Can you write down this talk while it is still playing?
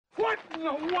in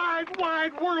the wide,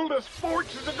 wide world of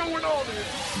sports is going on here?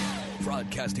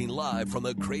 Broadcasting live from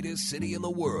the greatest city in the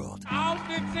world.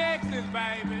 Austin, Texas,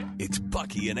 baby. It's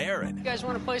Bucky and Erin. You guys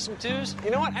want to play some twos?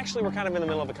 You know what? Actually, we're kind of in the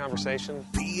middle of a conversation.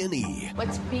 B&E.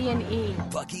 What's B&E?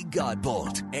 Bucky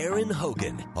Godbolt, Erin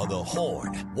Hogan on the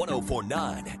Horn,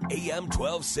 104.9 AM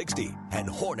 1260 and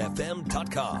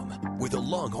hornfm.com, where the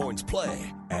Longhorns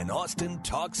play and Austin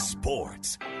talks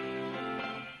sports.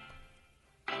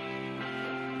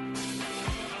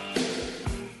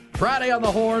 Friday on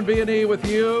the Horn, B&E with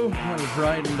you. I was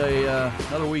riding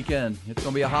another weekend. It's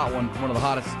going to be a hot one the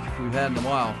hottest we've had in a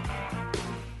while.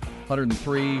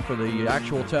 103 for the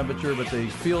actual temperature, but the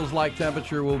feels like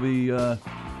temperature will be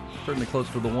certainly close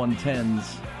to the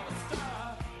 110s.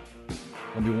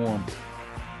 It'll be warm.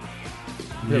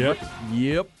 Yep.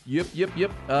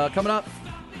 Coming up,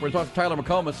 we're going to talk to Tyler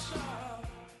McComas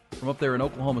from up there in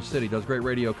Oklahoma City. Does great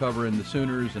radio covering the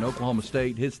Sooners and Oklahoma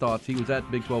State. His thoughts. He was at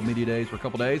Big 12 Media Days for a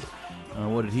couple days.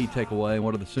 What did he take away?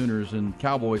 What are the Sooners and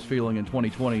Cowboys feeling in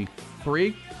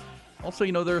 2023?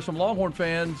 Also, there are some Longhorn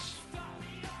fans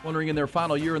wondering in their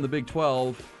final year in the Big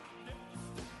 12,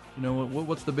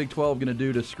 what's the Big 12 going to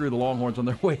do to screw the Longhorns on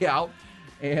their way out?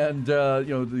 And,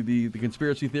 the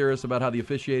conspiracy theorists about how the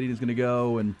officiating is going to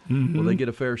go and will they get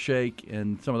a fair shake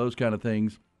and some of those kind of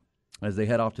things as they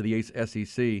head off to the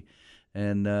SEC.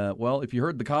 And, if you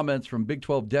heard the comments from Big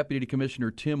 12 Deputy Commissioner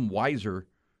Tim Weiser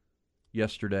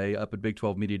yesterday up at Big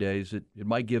 12 Media Days, it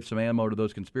might give some ammo to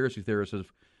those conspiracy theorists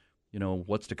of,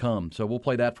 what's to come. So we'll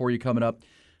play that for you coming up.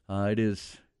 It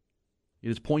is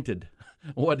pointed.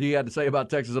 What do you have to say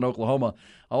about Texas and Oklahoma?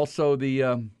 Also, the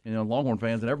Longhorn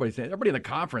fans and everybody in the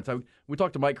conference. We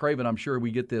talked to Mike Craven. I'm sure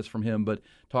we get this from him, but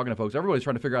talking to folks, everybody's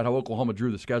trying to figure out how Oklahoma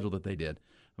drew the schedule that they did.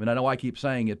 I mean, I know I keep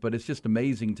saying it, but it's just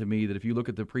amazing to me that if you look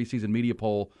at the preseason media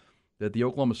poll, that the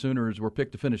Oklahoma Sooners were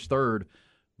picked to finish third,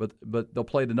 but they'll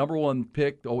play the number one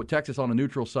pick, Texas, on a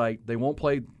neutral site. They won't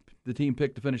play the team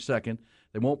picked to finish second.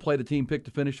 They won't play the team picked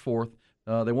to finish fourth.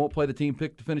 They won't play the team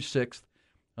picked to finish sixth.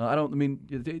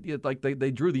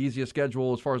 They drew the easiest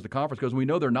schedule as far as the conference goes. And we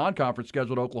know their non-conference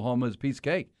schedule at Oklahoma is a piece of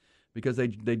cake because they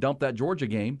dumped that Georgia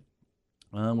game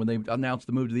when they announced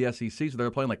the move to the SEC. So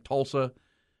they're playing like Tulsa.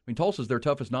 I mean, Tulsa's their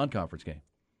toughest non-conference game.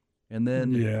 And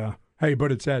then yeah. Hey,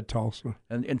 but it's at Tulsa.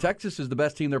 And Texas is the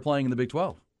best team they're playing in the Big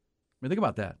 12. I mean, think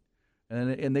about that.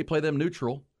 And they play them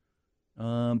neutral.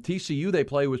 TCU they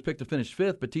play was picked to finish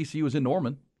fifth, but TCU is in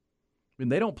Norman. I mean,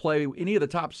 they don't play any of the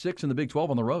top six in the Big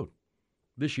 12 on the road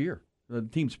this year. The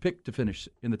team's picked to finish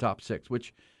in the top six,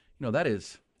 which,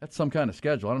 that's some kind of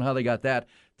schedule. I don't know how they got that.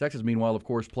 Texas, meanwhile, of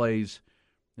course, plays,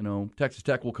 Texas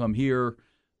Tech will come here.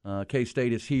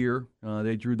 K-State is here.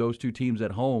 They drew those two teams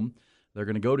at home. They're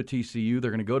going to go to TCU.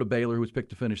 They're going to go to Baylor, who was picked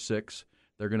to finish sixth.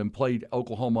 They're going to play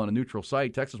Oklahoma on a neutral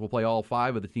site. Texas will play all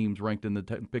five of the teams ranked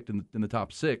picked in the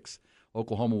top six.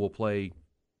 Oklahoma will play,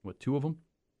 two of them?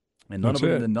 And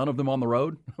none of them on the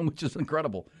road, which is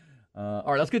incredible. All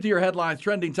right, let's get to your headlines,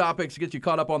 trending topics, get you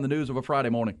caught up on the news of a Friday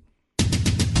morning.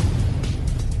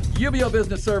 UBO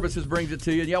Business Services brings it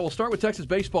to you. Yeah, we'll start with Texas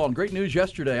baseball. And great news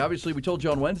yesterday. Obviously, we told you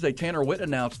on Wednesday, Tanner Witt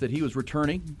announced that he was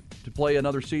returning to play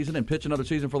another season and pitch another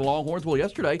season for the Longhorns. Well,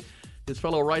 yesterday, his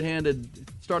fellow right-handed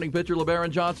starting pitcher LeBaron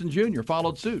Johnson Jr.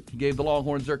 followed suit. He gave the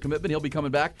Longhorns their commitment. He'll be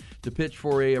coming back to pitch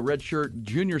for a redshirt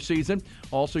junior season.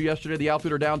 Also yesterday, the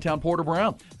outfielder downtown Porter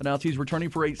Brown announced he's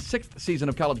returning for a sixth season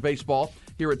of college baseball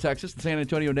here at Texas. The San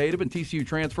Antonio native and TCU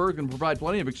transfer is going to provide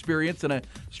plenty of experience and a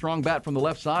strong bat from the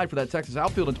left side for that Texas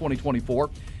outfield in 2024.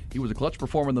 He was a clutch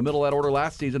performer in the middle of that order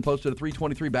last season, posted a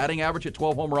 .323 batting average at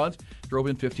 12 home runs, drove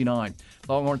in 59.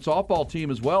 Longhorn softball team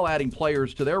as well adding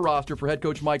players to their roster for head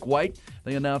coach Mike White.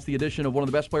 They announced the addition of one of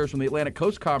the best players from the Atlantic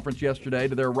Coast Conference yesterday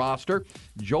to their roster.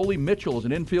 Jolie Mitchell is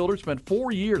an infielder, spent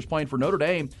 4 years playing for Notre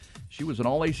Dame. She was an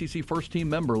All-ACC first-team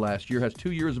member last year, has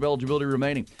 2 years of eligibility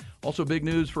remaining. Also big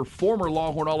news for former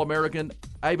Longhorn All-American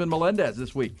Ivan Melendez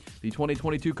this week. The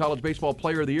 2022 College Baseball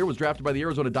Player of the Year was drafted by the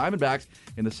Arizona Diamondbacks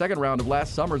in the second round of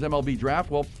last summer's MLB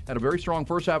draft. Well, had a very strong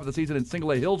first half of the season in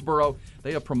Single-A Hillsboro.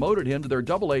 They have promoted him to their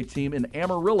Double-A team in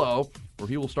Amarillo, where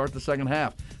he will start the second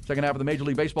half. Second half of the Major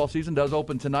League Baseball season does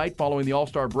open tonight following the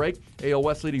All-Star break. AL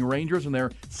West leading Rangers and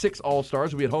their 6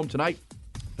 All-Stars will be at home tonight.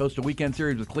 Host a weekend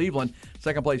series with Cleveland.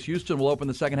 Second place Houston will open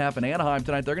the second half in Anaheim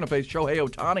tonight. They're going to face Shohei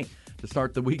Ohtani to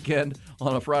start the weekend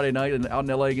on a Friday night and out in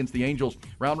L.A. against the Angels.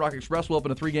 Round Rock Express will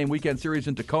open a 3-game weekend series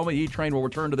in Tacoma. E-Train will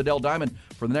return to the Dell Diamond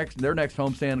for their next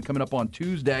homestand coming up on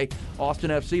Tuesday.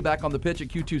 Austin FC back on the pitch at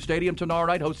Q2 Stadium tomorrow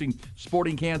night, hosting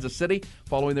Sporting Kansas City.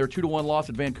 Following their 2-1 loss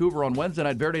at Vancouver on Wednesday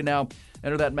night, Verde now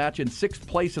enter that match in 6th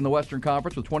place in the Western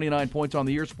Conference with 29 points on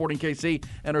the year. Sporting KC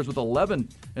enters with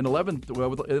 11th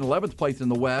place in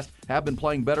the West. Have been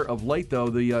playing better of late, though,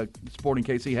 the Sporting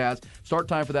KC has. Start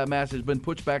time for that match has been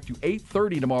pushed back to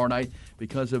 8:30 tomorrow night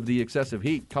because of the excessive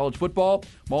heat. College football,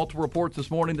 multiple reports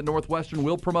this morning that Northwestern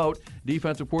will promote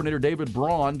defensive coordinator David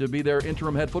Braun to be their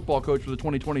interim head football coach for the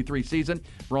 2023 season.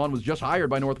 Braun was just hired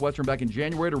by Northwestern back in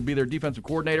January to be their defensive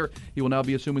coordinator. He will now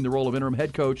be assuming the role of interim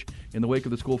head coach in the wake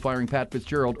of the school firing Pat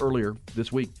Fitzgerald earlier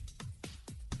this week.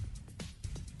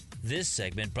 This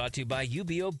segment brought to you by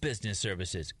UBO Business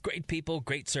Services. Great people,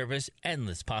 great service,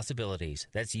 endless possibilities.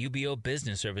 That's UBO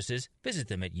Business Services. Visit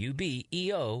them at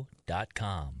ubeo.com.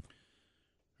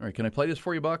 All right, can I play this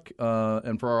for you, Buck?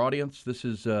 And for our audience, this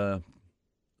is on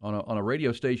a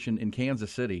radio station in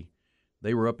Kansas City.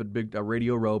 They were up at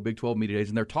Radio Row, Big 12 Media Days,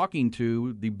 and they're talking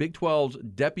to the Big 12's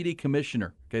deputy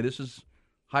commissioner. Okay, this is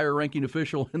higher-ranking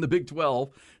official in the Big 12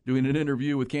 doing an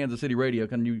interview with Kansas City Radio.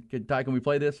 Ty, can we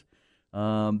play this?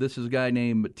 This is a guy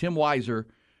named Tim Weiser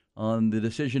on the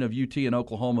decision of UT and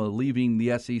Oklahoma leaving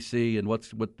the SEC and what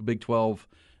the Big 12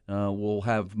 will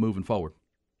have moving forward.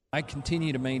 I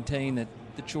continue to maintain that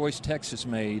the choice Texas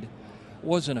made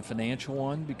wasn't a financial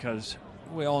one because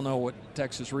we all know what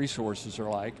Texas resources are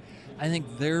like. I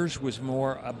think theirs was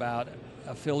more about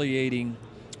affiliating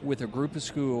with a group of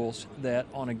schools that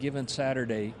on a given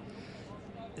Saturday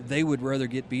they would rather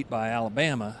get beat by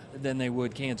Alabama than they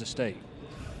would Kansas State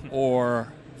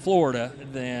or Florida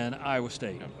than Iowa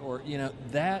State. Or,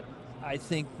 that I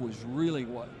think was really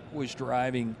what was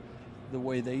driving the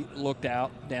way they looked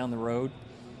out down the road.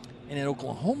 And in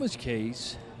Oklahoma's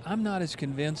case, I'm not as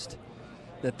convinced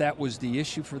that that was the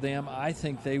issue for them. I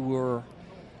think they were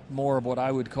more of what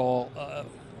I would call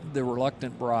the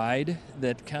reluctant bride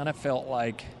that kind of felt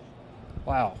like,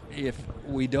 wow, if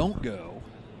we don't go,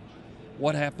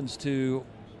 what happens to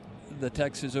the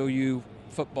Texas OU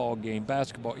football game,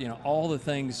 basketball, all the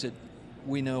things that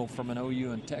we know from an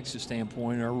OU and Texas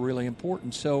standpoint are really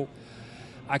important. So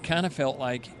I kind of felt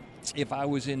like if I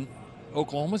was in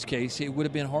Oklahoma's case, it would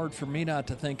have been hard for me not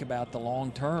to think about the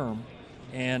long term.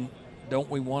 And don't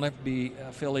we want to be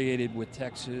affiliated with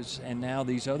Texas and now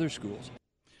these other schools?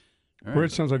 Right. Well,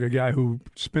 it sounds like a guy who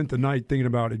spent the night thinking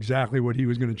about exactly what he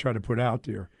was going to try to put out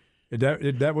there.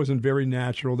 That wasn't very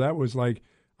natural. That was like,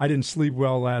 I didn't sleep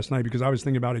well last night because I was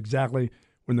thinking about exactly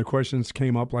when the questions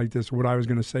came up like this, what I was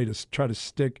going to say to try to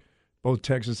stick both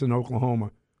Texas and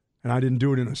Oklahoma. And I didn't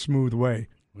do it in a smooth way.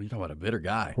 Well, you're talking about a bitter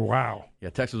guy. Wow. Yeah,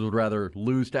 Texas would rather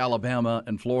lose to Alabama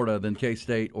and Florida than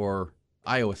K-State or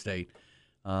Iowa State.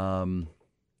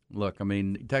 Look, I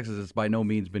mean, Texas has by no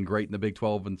means been great in the Big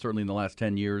 12, and certainly in the last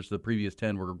 10 years. The previous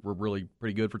 10 were really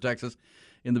pretty good for Texas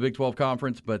in the Big 12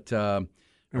 conference. But and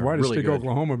why to stick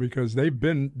Oklahoma? Because they've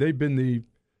been the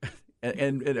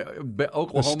and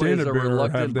Oklahoma is a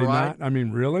reluctant bride. Not? I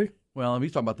mean, really? Well,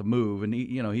 he's talking about the move, and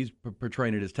he's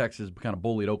portraying it as Texas kind of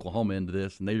bullied Oklahoma into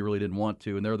this, and they really didn't want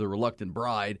to, and they're the reluctant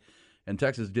bride. And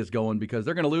Texas is just going because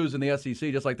they're going to lose in the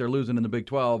SEC just like they're losing in the Big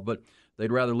 12, but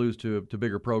they'd rather lose to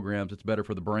bigger programs. It's better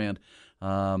for the brand.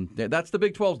 That's the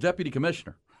Big 12's deputy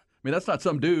commissioner. I mean, that's not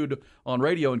some dude on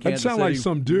radio in Kansas City. That sounded like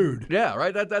some dude. Yeah,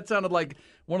 right? That sounded like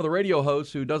one of the radio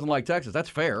hosts who doesn't like Texas. That's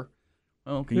fair.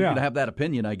 Okay, you can have that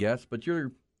opinion, I guess, but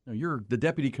you're the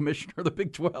deputy commissioner of the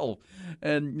Big 12.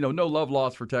 And, no love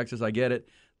lost for Texas. I get it.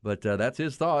 But that's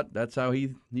his thought. That's how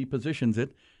he positions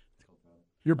it.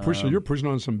 You're pushing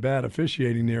on some bad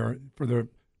officiating there for the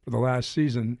last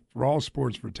season for all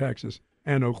sports for Texas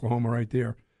and Oklahoma right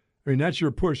there. I mean, that's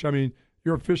your push. I mean,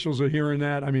 your officials are hearing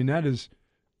that. I mean, that's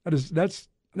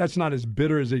not as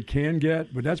bitter as it can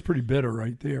get, but that's pretty bitter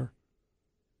right there.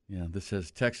 Yeah, this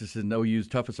says Texas and OU's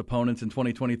toughest opponents in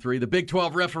 2023, the Big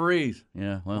 12 referees.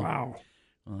 Yeah, well. Wow.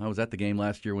 Well, I was at the game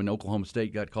last year when Oklahoma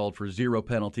State got called for 0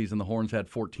 penalties and the Horns had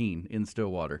 14 in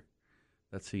Stillwater.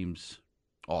 That seems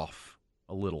off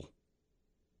a little.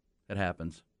 It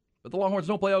happens. But the Longhorns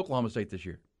don't play Oklahoma State this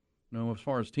year. As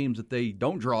far as teams that they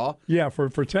don't draw. Yeah, for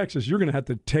Texas, you're going to have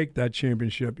to take that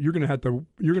championship. You're going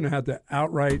to have to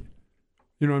outright,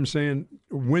 you know what I'm saying,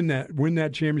 win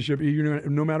that championship.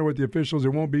 No matter what the officials, it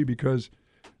won't be because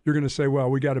you're going to say, well,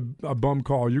 we got a bum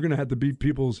call. You're going to have to beat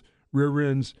people's rear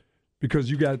ends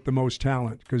because you got the most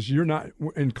talent. Because you're not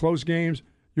in close games,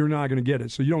 you're not going to get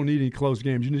it. So you don't need any close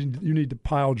games. You need to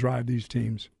pile drive these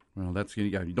teams. Well,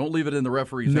 you don't leave it in the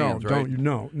referee's hands, right?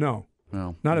 No.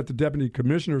 Well, Not if the deputy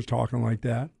commissioner's talking like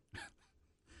that.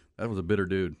 that was a bitter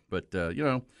dude. But,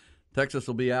 Texas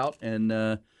will be out,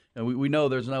 and we know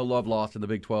there's no love lost in the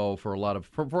Big 12 for a lot of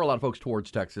folks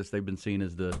towards Texas. They've been seen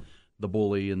as the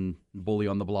bully and bully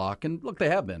on the block. And, look, they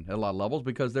have been at a lot of levels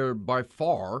because they're by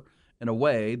far, in a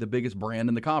way, the biggest brand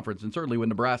in the conference. And certainly when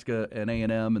Nebraska and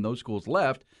A&M and those schools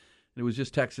left, it was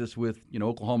just Texas with,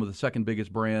 Oklahoma, the second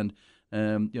biggest brand.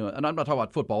 And I'm not talking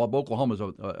about football. Oklahoma's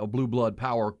a blue blood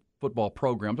power football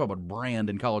program. I'm talking about brand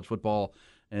in college football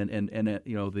and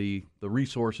the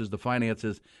resources, the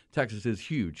finances. Texas is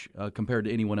huge compared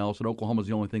to anyone else, and Oklahoma's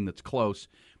the only thing that's close.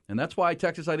 And that's why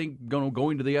Texas, I think,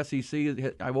 going to the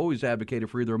SEC, I've always advocated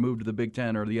for either a move to the Big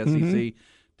Ten or the SEC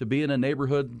to be in a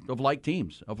neighborhood of like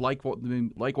teams, of like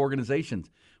organizations,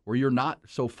 where you're not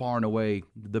so far and away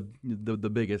the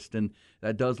biggest, and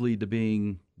that does lead to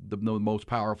being the most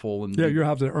powerful. And you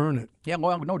have to earn it. Yeah,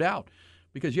 well, no doubt.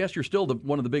 Because, yes, you're still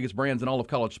one of the biggest brands in all of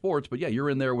college sports, but, yeah, you're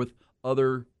in there with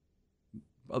other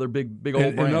big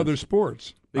old brands. In other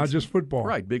sports, not just football.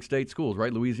 Right, big state schools,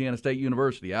 right? Louisiana State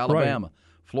University, Alabama,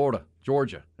 Florida,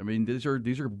 Georgia. I mean, these are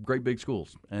great big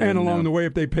schools. And along the way,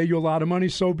 if they pay you a lot of money,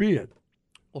 so be it.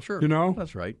 Well, sure.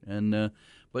 That's right. And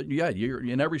but, yeah, you're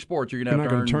in every sport, you're going to have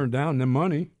to not going to turn down the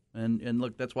money. And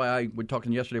look, that's why I was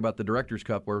talking yesterday about the Directors'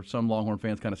 Cup, where some Longhorn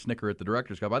fans kind of snicker at the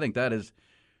Directors' Cup. I think that's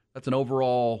an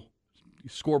overall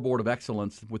scoreboard of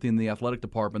excellence within the athletic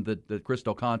department that Chris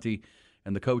Del Conte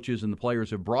and the coaches and the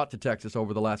players have brought to Texas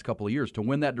over the last couple of years. To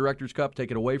win that Directors' Cup, take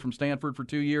it away from Stanford for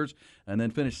 2 years, and then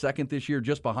finish second this year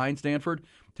just behind Stanford,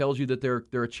 tells you that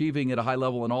they're achieving at a high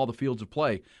level in all the fields of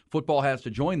play. Football has to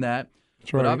join that.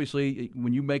 That's right. But obviously,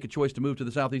 when you make a choice to move to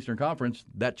the Southeastern Conference,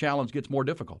 that challenge gets more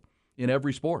difficult in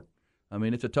every sport. I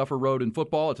mean, it's a tougher road in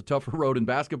football. It's a tougher road in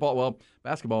basketball. Well,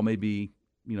 basketball may be,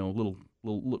 a little,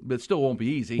 but it still won't be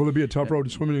easy. Will it be a tough road in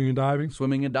swimming and diving?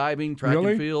 Swimming and diving, track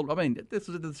Really? and field. I mean, this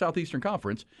is the Southeastern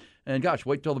Conference. And, gosh,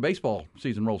 wait till the baseball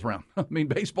season rolls around. I mean,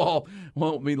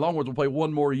 Longhorns will play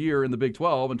one more year in the Big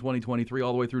 12 in 2023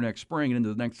 all the way through next spring and into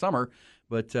the next summer.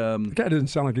 But the guy doesn't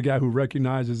sound like a guy who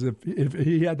recognizes if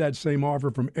he had that same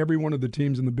offer from every one of the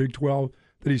teams in the Big 12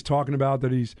 that he's talking about,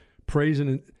 that he's praising,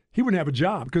 and he wouldn't have a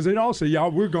job because they'd all say, yeah,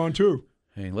 we're going too.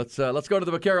 Hey, let's go to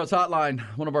the Vaqueros Hotline,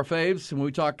 one of our faves. When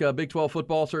we talk Big 12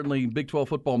 football, certainly Big 12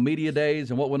 football media days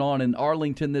and what went on in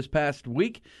Arlington this past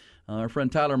week. Our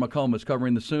friend Tyler McComb is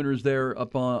covering the Sooners there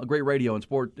up on great radio and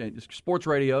sports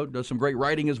radio. Does some great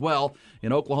writing as well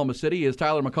in Oklahoma City. Is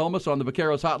Tyler McComas on the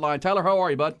Vaqueros Hotline. Tyler, how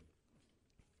are you, bud?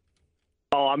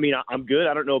 Oh, I mean, I'm good.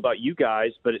 I don't know about you guys,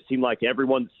 but it seemed like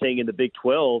everyone saying in the Big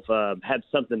 12 had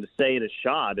something to say in a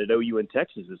shot at OU and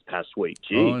Texas this past week.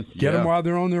 Gee. Get them while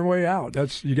they're on their way out.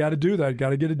 You got to do that.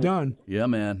 Got to get it done. Yeah,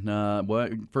 man. Well,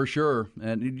 for sure.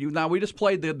 And now we just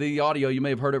played the audio. You may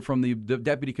have heard it from the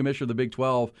deputy commissioner of the Big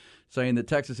 12 saying that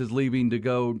Texas is leaving to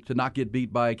go to not get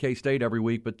beat by K-State every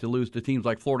week, but to lose to teams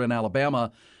like Florida and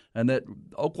Alabama. And that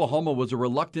Oklahoma was a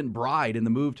reluctant bride in the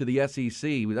move to the SEC.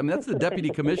 I mean, that's the deputy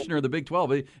commissioner of the Big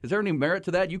 12. Is there any merit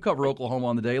to that? You cover Oklahoma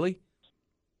on the daily.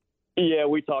 Yeah,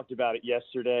 we talked about it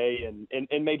yesterday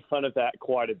and made fun of that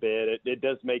quite a bit. It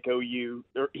does make OU,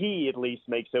 or he at least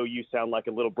makes OU sound like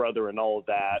a little brother and all of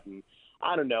that. And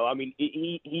I don't know. I mean,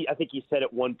 I think he said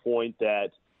at one point that,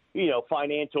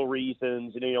 financial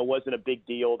reasons, wasn't a big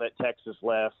deal that Texas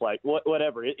left. Like,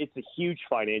 whatever. It's a huge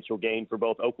financial gain for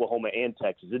both Oklahoma and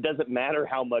Texas. It doesn't matter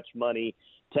how much money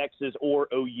Texas or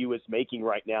OU is making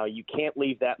right now. You can't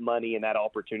leave that money and that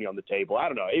opportunity on the table. I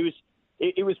don't know.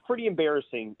 It was pretty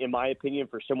embarrassing, in my opinion,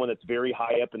 for someone that's very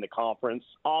high up in the conference.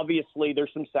 Obviously,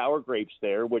 there's some sour grapes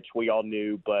there, which we all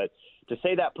knew. But to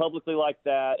say that publicly like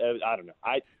that, I don't know.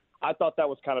 I thought that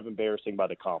was kind of embarrassing by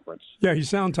the conference. Yeah, he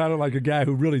sounds, Tyler, like a guy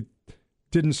who really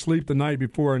didn't sleep the night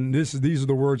before, and these are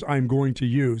the words I'm going to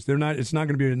use. It's not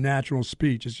going to be a natural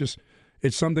speech.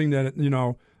 It's something that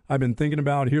I've been thinking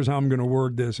about. Here's how I'm going to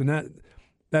word this, and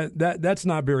that's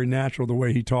not very natural the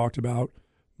way he talked about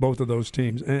both of those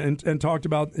teams and talked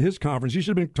about his conference. He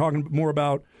should have been talking more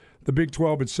about the Big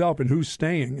 12 itself and who's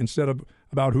staying instead of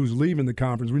about who's leaving the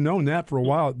conference. We've known that for a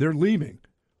while. They're leaving.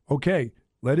 Okay.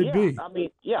 Let it be. I mean,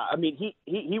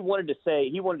 he wanted to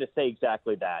say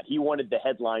exactly that. He wanted the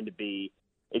headline to be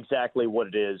exactly what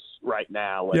it is right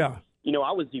now. And,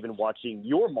 I was even watching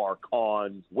Your Mark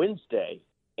on Wednesday,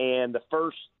 and the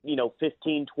first,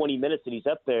 15, 20 minutes that he's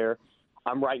up there,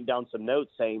 I'm writing down some notes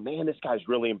saying, man, this guy's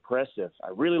really impressive. I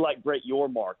really like Brett Your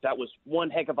Mark. That was one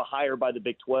heck of a hire by the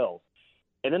Big 12.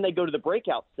 And then they go to the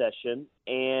breakout session,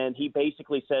 and he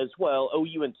basically says, well,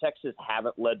 OU and Texas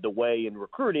haven't led the way in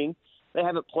recruiting. They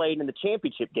haven't played in the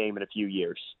championship game in a few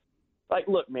years. Like,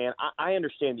 look, man, I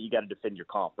understand that you got to defend your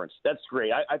conference. That's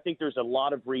great. I think there's a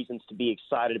lot of reasons to be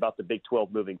excited about the Big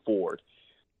 12 moving forward.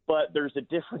 But there's a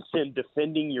difference in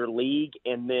defending your league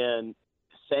and then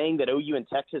saying that OU and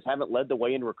Texas haven't led the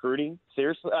way in recruiting.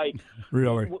 Seriously? Like,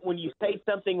 really? When you say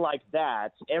something like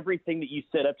that, everything that you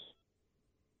set up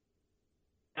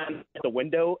the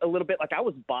window a little bit. Like, I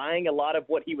was buying a lot of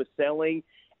what he was selling,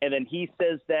 and then he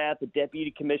says that, the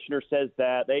deputy commissioner says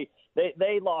that.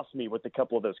 They lost me with a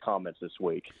couple of those comments this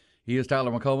week. He is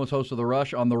Tyler McComas, host of The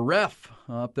Rush on the Ref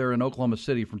up there in Oklahoma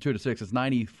City from 2 to 6. It's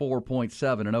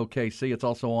 94.7 in OKC. It's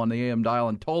also on the AM dial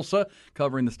in Tulsa,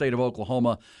 covering the state of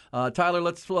Oklahoma. Tyler,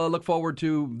 let's look forward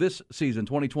to this season,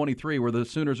 2023, where the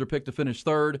Sooners are picked to finish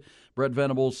third. Brett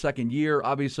Venables' second year.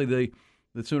 Obviously, the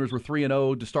Sooners were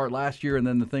 3-0 to start last year, and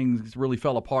then the things really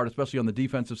fell apart, especially on the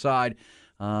defensive side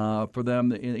for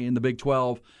them in the Big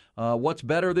 12. What's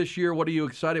better this year? What are you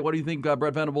excited? What do you think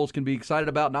Brett Venables can be excited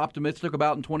about and optimistic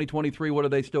about in 2023? What are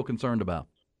they still concerned about?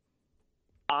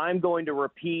 I'm going to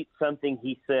repeat something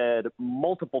he said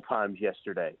multiple times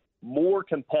yesterday. More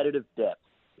competitive depth.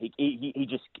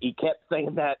 He kept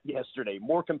saying that yesterday.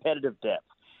 More competitive depth.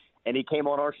 And he came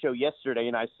on our show yesterday,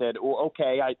 and I said, well,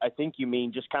 okay, I think you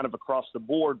mean just kind of across the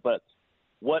board, but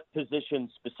what position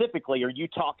specifically are you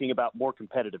talking about more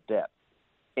competitive depth?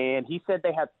 And he said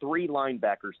they had 3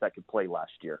 linebackers that could play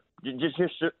last year.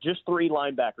 Just 3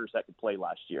 linebackers that could play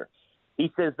last year.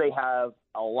 He says they have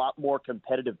a lot more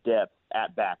competitive depth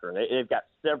at backer. They've got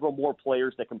several more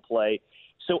players that can play.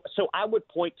 So I would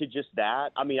point to just that.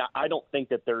 I mean, I don't think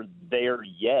that they're there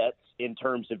yet in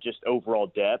terms of just overall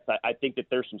depth. I think that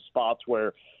there's some spots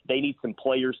where they need some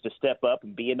players to step up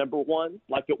and be a number one,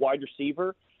 like at wide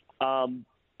receiver.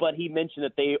 But he mentioned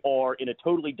that they are in a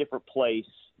totally different place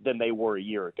than they were a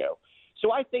year ago.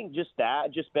 So I think just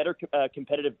better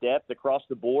competitive depth across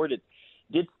the board. It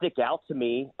did stick out to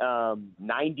me.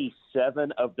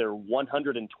 97 of their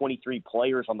 123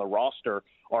 players on the roster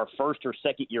are first or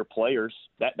second year players.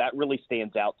 That really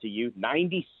stands out to you.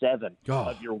 97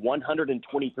 of your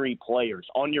 123 players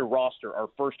on your roster are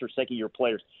first or second year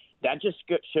players. That just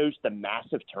shows the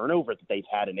massive turnover that they've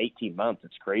had in 18 months.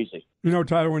 It's crazy. You know,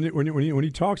 Tyler, when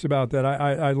he talks about that,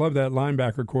 I love that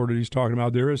linebacker core that he's talking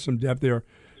about. There is some depth there,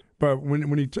 but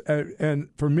and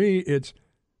for me,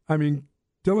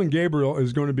 Dylan Gabriel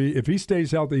is going to be, if he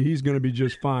stays healthy, he's going to be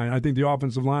just fine. I think the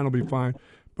offensive line will be fine.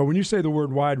 But when you say the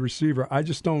word wide receiver, I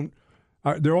just don't.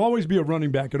 There'll always be a running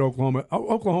back at Oklahoma.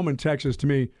 Oklahoma and Texas, to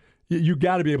me, you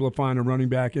got to be able to find a running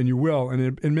back, and you will.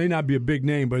 And it may not be a big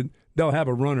name, but they'll have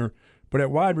a runner. But at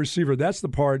wide receiver, that's the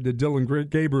part that Dylan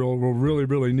Gabriel will really,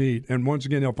 really need. And once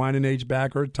again, they'll find an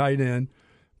H-back or a tight end.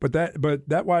 But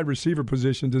that wide receiver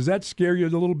position, does that scare you a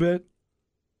little bit?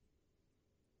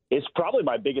 It's probably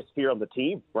my biggest fear on the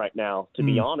team right now, to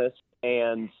be honest.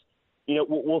 And,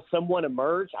 will someone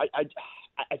emerge?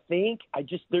 I think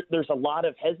there's a lot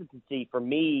of hesitancy for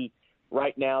me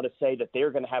right now to say that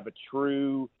they're going to have a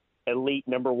true elite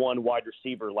number one wide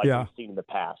receiver like we've seen in the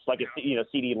past. Like,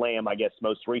 CeeDee Lamb, I guess,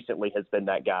 most recently has been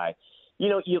that guy.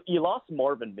 You lost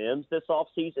Marvin Mims this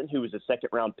offseason, who was a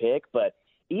second-round pick, but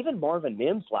even Marvin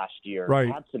Mims last year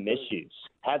had some issues,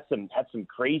 had some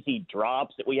crazy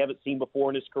drops that we haven't seen before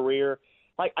in his career.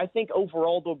 Like, I think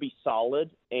overall they'll be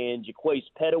solid, and Jaquays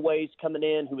Petaway's coming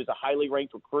in, who is a highly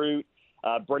ranked recruit.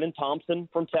 Brennan Thompson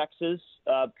from Texas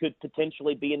could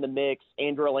potentially be in the mix.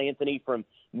 Andrew Anthony from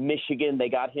Michigan, they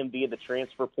got him via the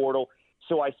transfer portal.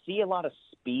 So I see a lot of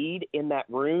speed in that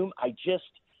room.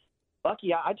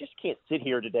 Bucky, I just can't sit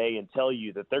here today and tell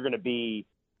you that they're going to be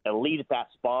elite at that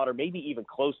spot or maybe even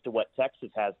close to what Texas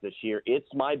has this year. It's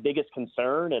my biggest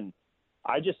concern, and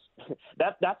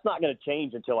that's not going to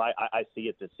change until I see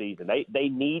it this season. They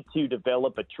need to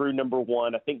develop a true number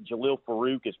one. I think Jalil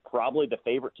Farouk is probably the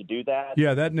favorite to do that.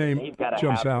 Yeah, that name They've got to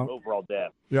jumps have out. Overall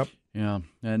depth. Yep. Yeah,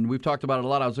 and we've talked about it a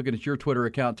lot. I was looking at your Twitter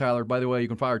account, Tyler. By the way, you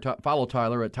can follow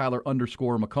Tyler at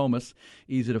Tyler_McComas.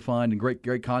 Easy to find and great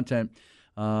content.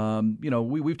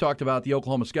 We've talked about the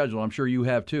Oklahoma schedule. I'm sure you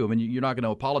have too. I mean, you're not going to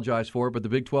apologize for it, but the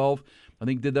Big 12, I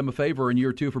think, did them a favor in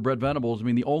year 2 for Brett Venables. I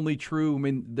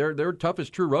mean, their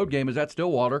toughest true road game is at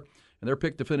Stillwater, and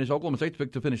Oklahoma State's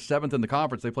picked to finish 7th in the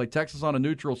conference. They play Texas on a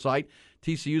neutral site.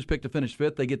 TCU's picked to finish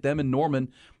 5th. They get them in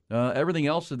Norman. Everything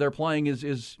else that they're playing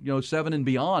is 7 and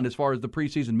beyond as far as the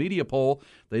preseason media poll.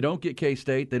 They don't get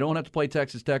K-State. They don't have to play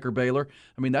Texas Tech or Baylor.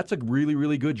 I mean, that's a really,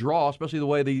 really good draw, especially the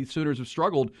way the Sooners have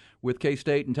struggled with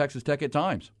K-State and Texas Tech at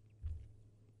times.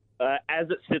 As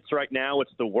it sits right now,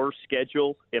 it's the worst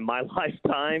schedule in my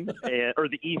lifetime, or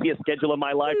the easiest schedule of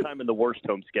my lifetime and the worst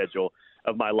home schedule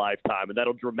of my lifetime. And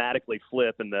that'll dramatically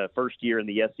flip in the first year in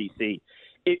the SEC.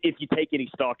 if you take any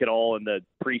stock at all in the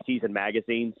preseason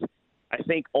magazines, I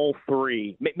think all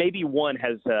three, maybe one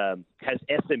has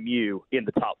SMU in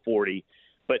the top 40,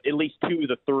 but at least two of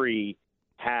the three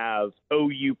have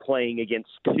OU playing against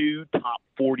two top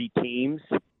 40 teams,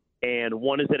 and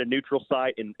one is at a neutral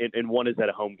site and one is at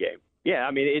a home game. Yeah,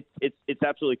 I mean, it's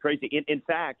absolutely crazy. In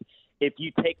fact, if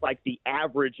you take like the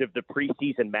average of the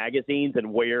preseason magazines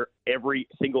and where every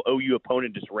single OU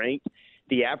opponent is ranked,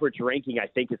 the average ranking I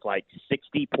think is like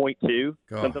 60.2,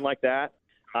 something like that.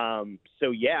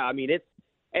 So yeah, I mean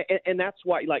and that's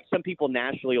why like some people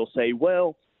nationally will say,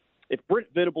 well, if Brent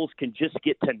Venables can just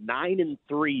get to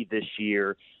 9-3 this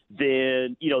year,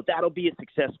 then that'll be a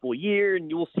successful year, and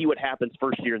you'll see what happens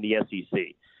first year in the SEC.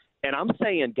 And I'm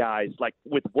saying, guys, like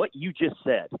with what you just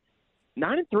said,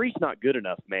 9-3 is not good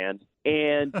enough, man.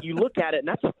 And you look at it, and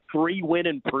that's a 3-win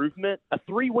improvement. A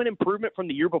 3-win improvement from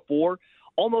the year before,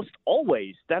 almost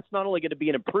always, that's not only going to be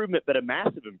an improvement, but a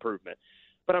massive improvement.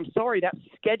 But I'm sorry, that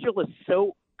schedule is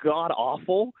so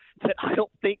god-awful that I don't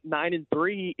think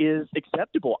 9-3 is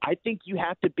acceptable. I think you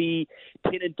have to be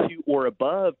 10-2 or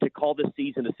above to call this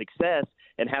season a success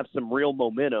and have some real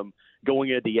momentum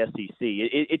going into the SEC.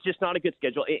 It's just not a good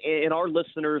schedule. And our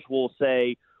listeners will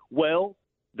say, well,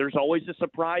 there's always a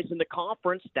surprise in the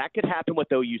conference. That could happen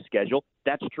with OU's schedule.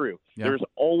 That's true. Yeah. There's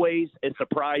always a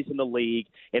surprise in the league.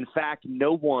 In fact,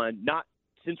 no one, not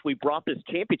since we brought this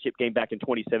championship game back in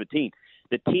 2017,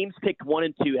 the teams picked 1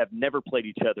 and 2 have never played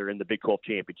each other in the Big 12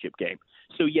 championship game.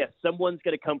 So, yes, someone's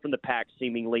going to come from the pack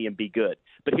seemingly and be good.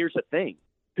 But here's the thing.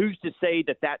 Who's to say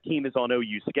that team is on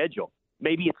OU's schedule?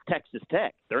 Maybe it's Texas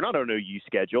Tech. They're not on OU's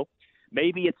schedule.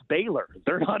 Maybe it's Baylor.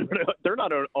 They're not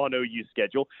on OU's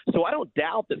schedule. So I don't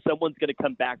doubt that someone's going to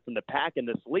come back from the pack in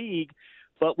this league.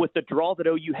 But with the draw that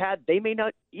OU had, they may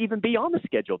not even be on the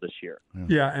schedule this year.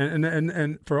 Yeah,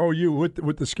 and for OU,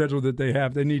 with the schedule that they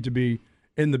have, they need to be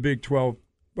in the Big 12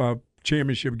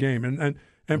 championship game.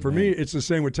 And for me, it's the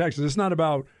same with Texas. It's not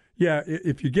about,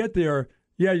 if you get there,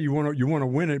 you want to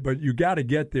win it, but you got to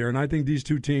get there. And I think these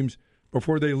two teams,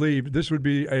 before they leave, this would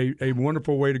be a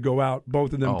wonderful way to go out,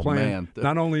 both of them playing,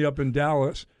 not only up in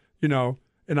Dallas, in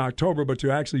October, but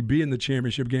to actually be in the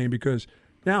championship game, because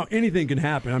now anything can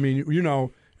happen. I mean,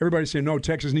 everybody's saying, no,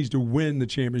 Texas needs to win the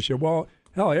championship. Well,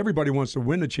 hell, everybody wants to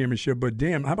win the championship, but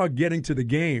damn, how about getting to the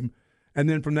game and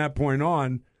then from that point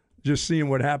on, just seeing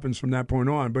what happens from that point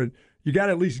on. But you got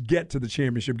to at least get to the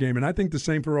championship game, and I think the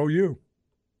same for OU.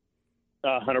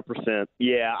 100%.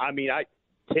 Yeah, I mean,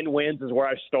 10 wins is where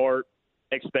I start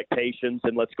expectations,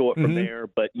 and let's go it from there.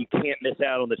 But you can't miss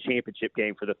out on the championship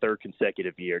game for the third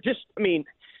consecutive year.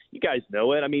 You guys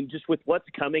know it. I mean, just with what's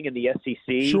coming in the SEC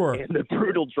and the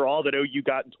brutal draw that OU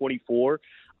got in 24,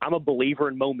 I'm a believer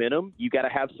in momentum. You got to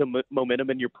have some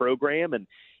momentum in your program. And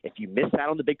if you miss out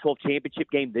on the Big 12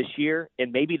 championship game this year,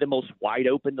 and maybe the most wide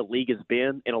open the league has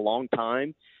been in a long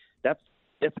time, that's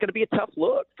going to be a tough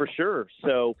look for sure.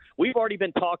 So we've already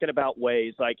been talking about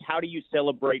ways like, how do you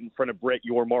celebrate in front of Brett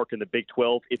Yormark in the Big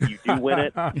 12 if you do win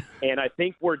it? And I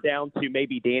think we're down to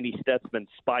maybe Danny Stutzman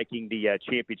spiking the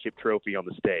championship trophy on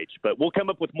the stage. But we'll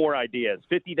come up with more ideas.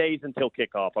 50 days until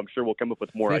kickoff. I'm sure we'll come up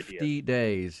with more 50 ideas. 50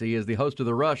 days. He is the host of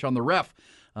The Rush on the Ref.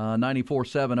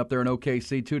 94.7 up there in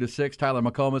OKC, 2-6. Tyler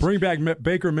McComas. Bring back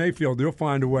Baker Mayfield. He'll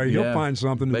find a way. He'll find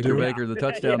something to do. Baker, the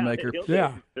touchdown maker.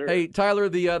 Yeah. Sure. Hey, Tyler,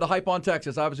 the hype on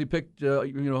Texas obviously picked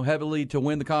heavily to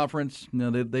win the conference.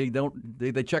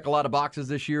 They check a lot of boxes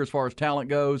this year as far as talent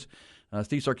goes.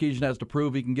 Steve Sarkisian has to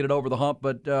prove he can get it over the hump.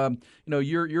 But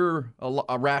you're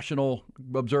a rational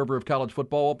observer of college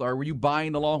football. Were you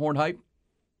buying the Longhorn hype?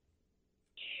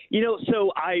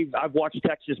 So I've watched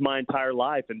Texas my entire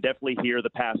life, and definitely here the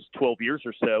past 12 years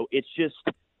or so. It's just,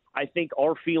 I think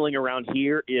our feeling around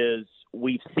here is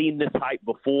we've seen this hype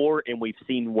before, and we've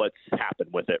seen what's happened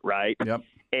with it, right? Yep.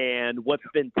 And what's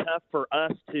been tough for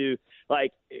us to,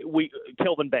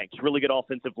 Kelvin Banks, really good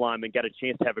offensive lineman, got a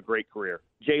chance to have a great career.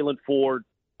 Jalen Ford,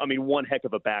 one heck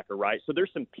of a backer, right? So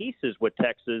there's some pieces with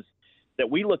Texas that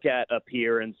we look at up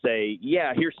here and say,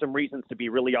 yeah, here's some reasons to be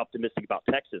really optimistic about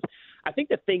Texas. I think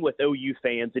the thing with OU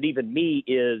fans, and even me,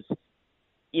 is,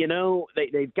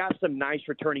 they've got some nice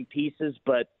returning pieces,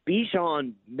 but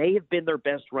Bijan may have been their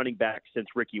best running back since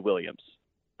Ricky Williams.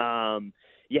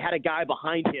 You had a guy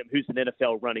behind him who's an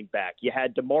NFL running back. You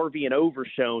had DeMarvion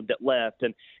Overshone that left,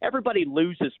 and everybody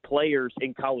loses players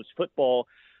in college football.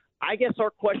 I guess our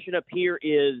question up here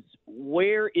is,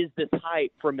 where is this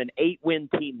hype from an 8-win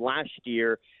team last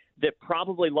year that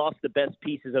probably lost the best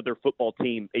pieces of their football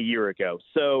team a year ago?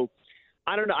 So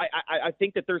I don't know. I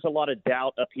think that there's a lot of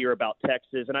doubt up here about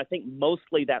Texas, and I think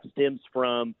mostly that stems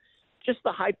from just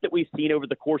the hype that we've seen over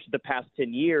the course of the past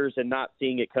 10 years and not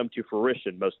seeing it come to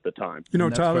fruition most of the time. You know,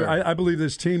 Tyler, I believe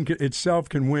this team itself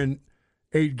can win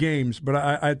 8 games, but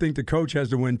I think the coach has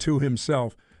to win 2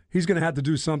 himself. He's going to have to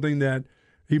do something that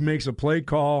he makes a play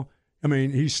call. I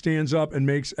mean, he stands up and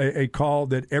makes a call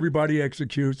that everybody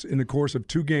executes in the course of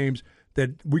 2 games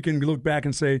that we can look back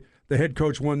and say the head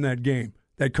coach won that game.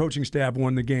 That coaching staff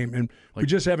won the game. And we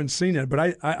just haven't seen it.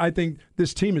 But I think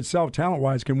this team itself,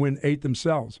 talent-wise, can win 8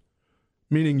 themselves,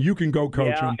 meaning you can go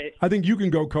coach them. I think you can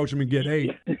go coach them and get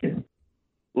 8.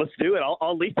 Let's do it. I'll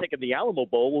at least take them to the Alamo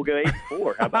Bowl. We'll go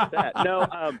 8-4. How about that? No,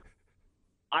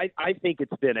 I think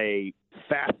it's been a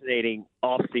fascinating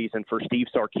offseason for Steve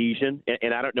Sarkisian,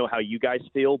 and I don't know how you guys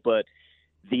feel, but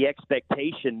the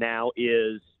expectation now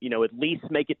is, at least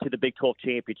make it to the Big 12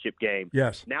 championship game.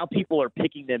 Yes. Now people are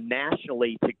picking them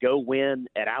nationally to go win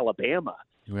at Alabama.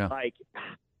 Yeah.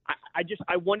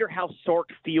 I wonder how Sark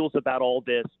feels about all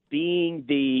this, being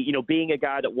a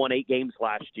guy that won 8 games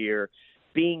last year,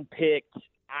 being picked,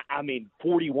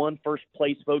 41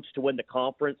 first-place votes to win the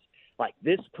conference.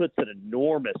 This puts an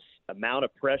enormous amount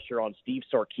of pressure on Steve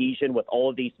Sarkisian with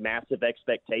all of these massive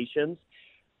expectations.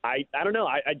 I don't know.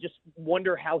 I just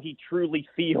wonder how he truly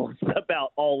feels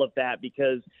about all of that,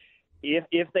 because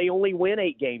if they only win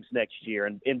 8 games next year,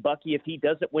 and Bucky, if he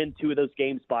doesn't win 2 of those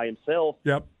games by himself,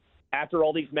 yep. After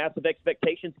all these massive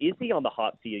expectations, is he on the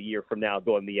hot seat a year from now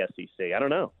going to the SEC? I don't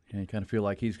know. Yeah, you kind of feel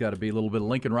like he's got to be a little bit of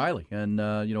Lincoln Riley and,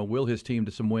 will his team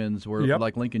to some wins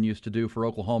like Lincoln used to do for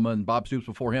Oklahoma, and Bob Stoops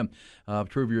before him.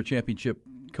 True of your championship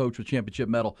coach with championship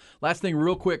medal. Last thing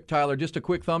real quick, Tyler, just a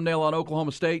quick thumbnail on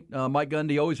Oklahoma State. Mike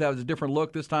Gundy always has a different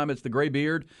look. This time it's the gray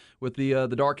beard with the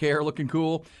dark hair looking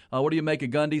cool. What do you make of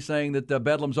Gundy saying that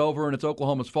Bedlam's over and it's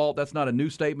Oklahoma's fault? That's not a new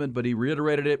statement, but he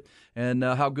reiterated it. And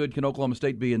how good can Oklahoma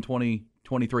State be in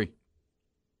 2023?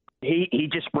 He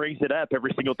just brings it up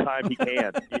every single time he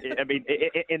can.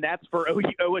 And that's for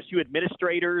OSU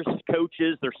administrators,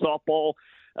 coaches, their softball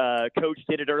coach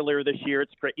did it earlier this year.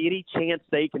 It's great. Any chance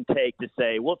they can take to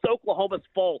say, well, it's Oklahoma's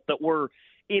fault that we're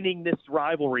ending this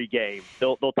rivalry game,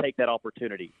 they'll take that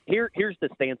opportunity. Here's the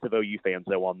stance of OU fans,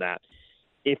 though, on that.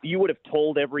 If you would have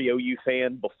told every OU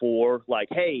fan before,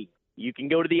 hey, you can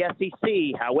go to the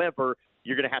SEC, however,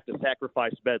 you're going to have to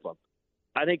sacrifice Bedlam,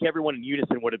 I think everyone in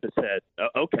unison would have said,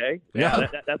 okay,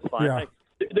 that's fine.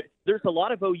 Yeah. There's a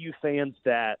lot of OU fans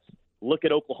that look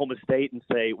at Oklahoma State and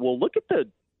say, well, look at the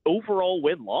overall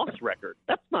win-loss record.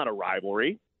 That's not a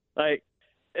rivalry.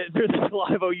 There's a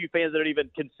lot of OU fans that don't even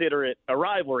consider it a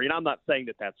rivalry, and I'm not saying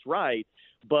that that's right.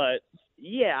 But,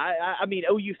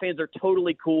 OU fans are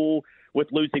totally cool with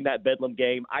losing that Bedlam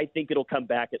game. I think it'll come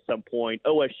back at some point.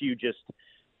 OSU just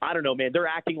 – I don't know, man. They're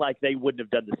acting like they wouldn't have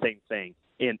done the same thing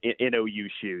in OU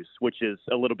shoes, which is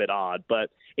a little bit odd. But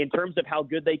in terms of how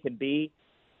good they can be,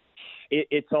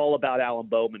 it's all about Alan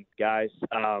Bowman, guys.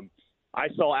 I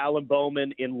saw Alan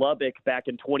Bowman in Lubbock back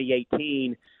in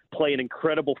 2018 play an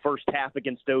incredible first half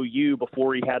against OU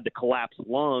before he had the collapsed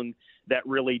lung that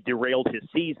really derailed his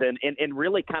season and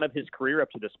really kind of his career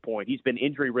up to this point. He's been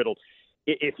injury-riddled.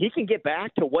 If he can get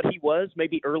back to what he was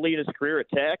maybe early in his career at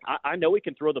Tech, I know he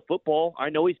can throw the football. I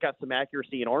know he's got some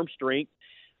accuracy and arm strength.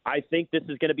 I think this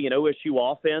is going to be an OSU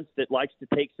offense that likes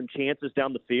to take some chances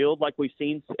down the field like we've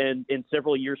seen in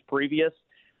several years previous.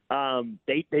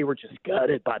 They were just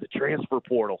gutted by the transfer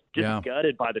portal,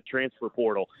 gutted by the transfer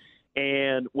portal.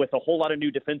 And with a whole lot of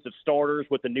new defensive starters,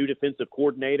 with a new defensive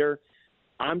coordinator,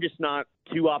 I'm just not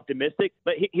too optimistic.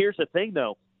 But here's the thing,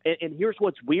 though. And here's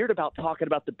what's weird about talking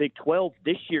about the Big 12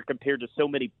 this year compared to so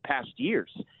many past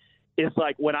years. It's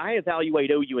like when I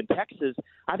evaluate OU and Texas,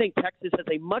 I think Texas has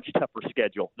a much tougher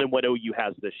schedule than what OU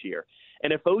has this year.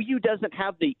 And if OU doesn't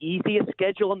have the easiest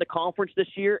schedule in the conference this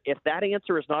year, if that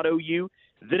answer is not OU,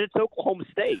 then it's Oklahoma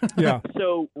State. Yeah.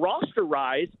 So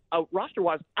roster-wise,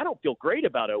 I don't feel great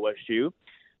about OSU,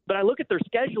 but I look at their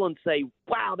schedule and say,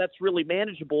 wow, that's really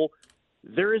manageable.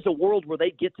 There is a world where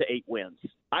they get to 8 wins.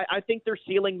 I think their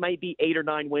ceiling might be 8 or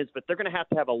 9 wins, but they're going to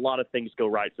have a lot of things go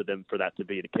right for them for that to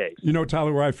be the case. You know,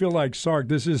 Tyler, where I feel like Sark,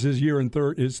 this is his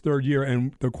third year,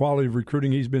 and the quality of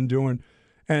recruiting he's been doing,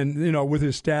 and with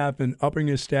his staff and upping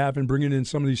his staff and bringing in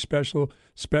some of these special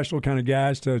kind of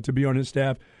guys to be on his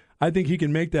staff. I think he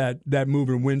can make that move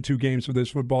and win 2 games for this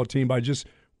football team by just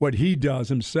what he does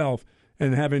himself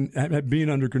and being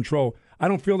under control. I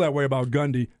don't feel that way about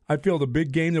Gundy. I feel the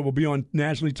big game that will be on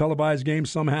nationally televised game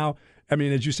somehow. I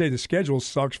mean, as you say, the schedule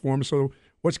sucks for him. So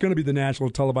what's going to be the national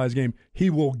televised game?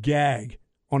 He will gag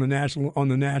on the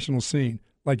national scene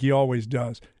like he always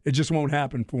does. It just won't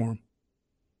happen for him.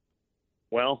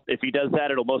 Well, if he does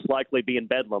that, it'll most likely be in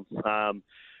Bedlam.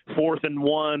 4th and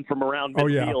 1 from around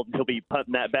midfield, and he'll be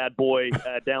punting that bad boy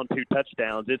down 2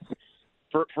 touchdowns. It's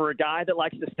for a guy that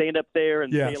likes to stand up there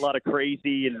and say a lot of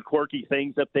crazy and quirky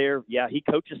things up there. Yeah, he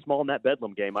coaches small in that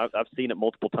Bedlam game. I've seen it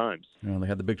multiple times. They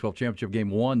had the Big 12 championship game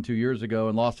 1 2 years ago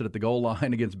and lost it at the goal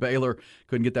line against Baylor.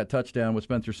 Couldn't get that touchdown with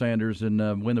Spencer Sanders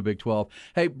and win the Big 12.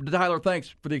 Hey, Tyler,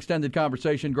 thanks for the extended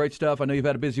conversation. Great stuff. I know you've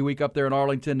had a busy week up there in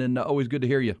Arlington, and always good to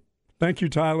hear you. Thank you,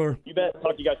 Tyler. You bet.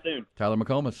 Talk to you guys soon. Tyler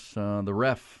McComas, the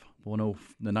ref.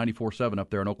 94.7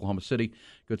 up there in Oklahoma City.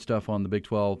 Good stuff on the Big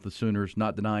 12. The Sooners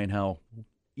not denying how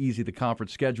easy the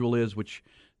conference schedule is, which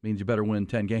means you better win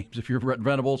 10 games if you're at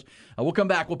Venables. We'll come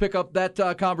back. We'll pick up that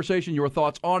conversation, your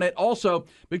thoughts on it. Also,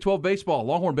 Big 12 baseball,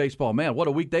 Longhorn baseball. Man, what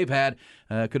a week they've had.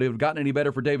 Could have gotten any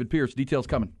better for David Pierce. Details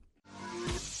coming.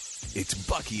 It's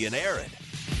Bucky and Erin.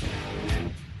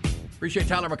 Appreciate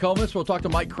Tyler McComas. We'll talk to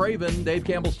Mike Craven, Dave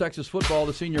Campbell's Texas Football,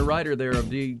 the senior writer there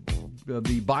of the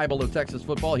Bible of Texas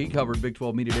football. He covered Big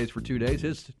 12 Media Days for 2 days.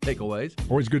 His takeaways.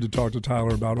 Always good to talk to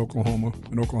Tyler about Oklahoma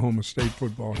and Oklahoma State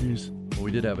football. Well,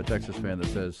 we did have a Texas fan that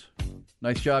says,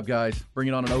 nice job, guys,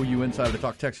 bringing on an OU insider to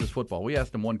talk Texas football. We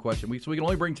asked him one question. So we can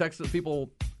only bring Texas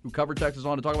people who cover Texas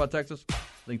on to talk about Texas? I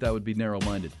think that would be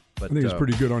narrow-minded. But I think it's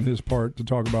pretty good on his part to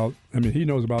talk about. I mean, he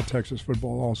knows about Texas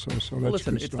football also. So that's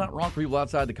listen, good it's stuff. not wrong for people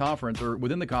outside the conference or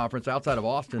within the conference, outside of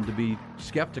Austin, to be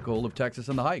skeptical of Texas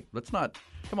and the hype. Let's not.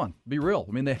 Come on, be real.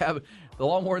 I mean, they have the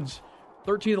Longhorns.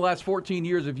 13 of the last 14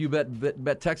 years, if you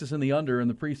bet Texas in the under in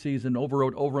the preseason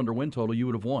over-under win total, you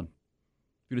would have won.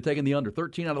 If you'd have taken the under.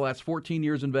 13 out of the last 14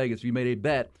 years in Vegas, if you made a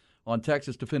bet on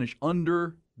Texas to finish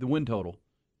under the win total,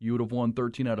 you would have won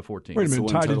 13 out of 14. Wait a minute,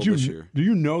 Ty, do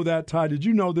you know that, Ty? Did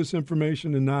you know this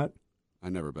information and not? I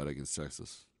never bet against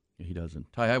Texas. Yeah, he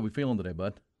doesn't. Ty, how are we feeling today,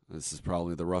 bud? This is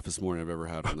probably the roughest morning I've ever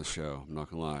had on the show. I'm not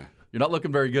going to lie. You're not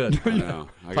looking very good. I know.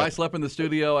 Ty slept in the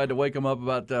studio. I had to wake him up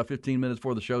about 15 minutes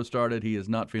before the show started. He is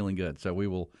not feeling good, so we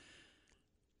will.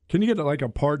 Can you get like a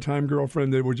part-time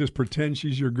girlfriend that would just pretend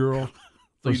she's your girl?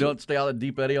 So you don't stay out at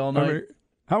Deep Eddy all night? I mean,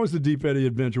 how was the Deep Eddy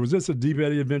adventure? Was this a Deep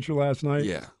Eddy adventure last night?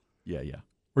 Yeah.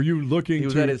 Were you looking He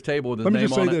was at his table with his name on it. Let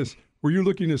me just say this. Were you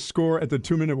looking to score at the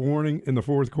 2-minute warning in the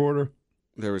fourth quarter?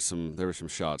 There were some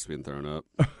shots being thrown up.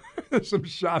 Some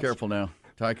shots. Careful now.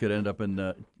 Ty could end up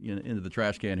into the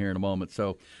trash can here in a moment.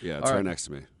 So yeah, it's right next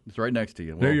to me. It's right next to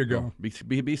you. There you go.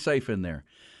 Be safe in there.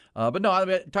 But no, I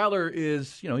mean, Tyler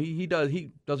is he does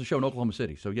a show in Oklahoma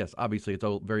City. So yes, obviously it's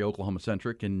very Oklahoma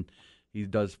centric, and he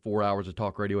does 4 hours of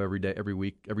talk radio every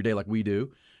day like we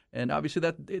do. And obviously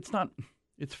that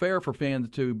it's fair for fans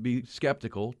to be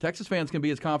skeptical. Texas fans can be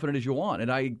as confident as you want,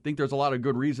 and I think there's a lot of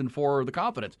good reason for the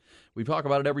confidence. We talk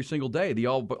about it every single day, the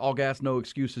all gas, no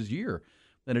excuses year,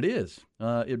 and it is.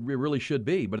 It really should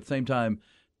be, but at the same time,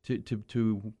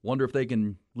 to wonder if they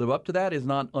can live up to that is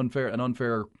not an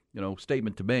unfair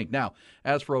statement to make. Now,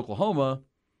 as for Oklahoma,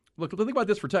 look, think about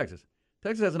this for Texas.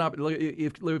 Texas has an opportunity.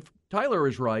 If Tyler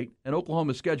is right, and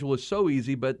Oklahoma's schedule is so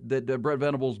easy, but that Brett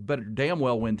Venables better damn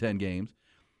well win 10 games.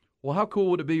 Well, how cool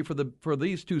would it be for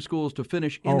these two schools to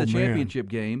finish in the championship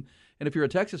game? And if you're a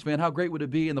Texas fan, how great would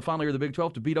it be in the final year of the Big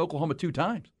 12 to beat Oklahoma 2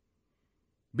 times?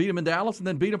 Beat them in Dallas and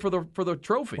then beat them for the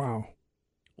trophy. Wow.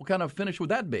 What kind of finish would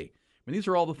that be? I mean, these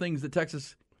are all the things that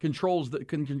Texas controls that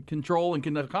can control and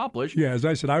can accomplish. Yeah, as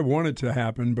I said, I want it to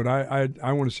happen, but I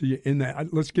want to see you in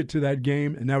that. Let's get to that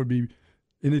game, and that would be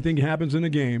anything happens in a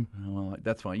game. Well,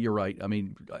 that's fine. You're right. I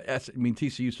mean,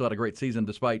 TCU still had a great season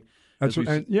despite. I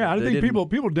think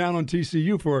people down on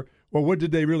TCU for, well, what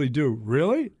did they really do?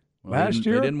 Really? Last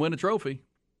year? They didn't win a trophy. It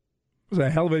was a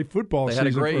hell of a football season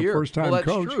had a great for year. a first-time coach.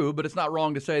 Well, that's true, but it's not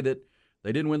wrong to say that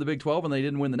they didn't win the Big 12 and they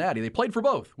didn't win the Natty. They played for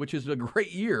both, which is a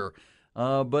great year.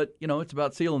 But, it's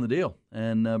about sealing the deal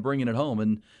and bringing it home.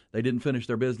 And they didn't finish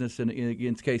their business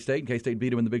against K-State, and K-State beat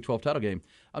them in the Big 12 title game.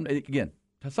 Again,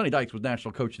 Sonny Dykes was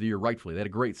National Coach of the Year rightfully. They had a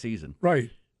great season.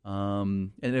 Right.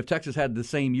 And if Texas had the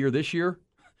same year this year,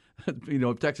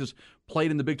 if Texas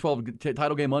played in the Big 12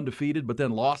 title game undefeated, but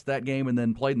then lost that game and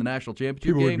then played in the national championship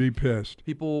game, people would be pissed.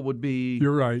 People would be.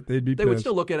 You're right. They'd be pissed. They would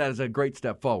still look at it as a great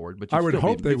step forward. But I would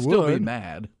hope they would. Still be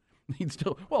mad. He'd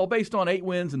still based on 8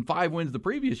 wins and 5 wins the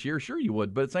previous year, sure you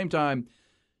would. But at the same time,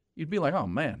 you'd be like, oh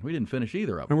man, we didn't finish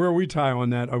either of them. And where are we, Ty,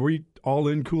 on that? Are we all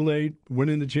in Kool-Aid,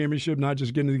 winning the championship, not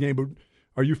just getting to the game, but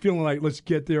are you feeling like let's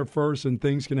get there first and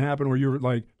things can happen, or you're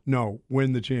like, no,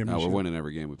 win the championship? No, we're winning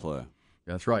every game we play.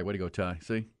 That's right. Way to go, Ty.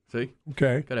 See?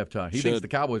 Okay. Got to have Ty. He thinks the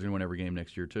Cowboys are going to win every game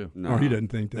next year, too. No, he doesn't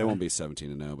think that. They won't be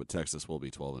 17-0, but Texas will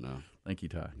be 12-0. Thank you,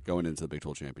 Ty. Going into the Big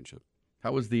 12 championship.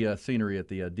 How was the scenery at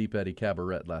the Deep Eddy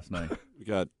Cabaret last night? We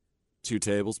got 2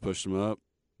 tables, pushed them up.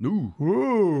 Ooh.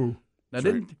 Ooh. Now,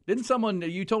 didn't someone,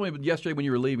 you told me yesterday when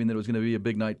you were leaving that it was going to be a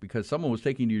big night because someone was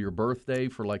taking you to your birthday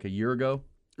for like a year ago?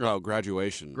 Oh,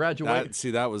 graduation.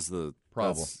 That was the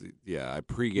problem. I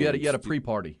pre-gamed. You had a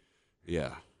pre-party.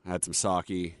 Yeah. I had some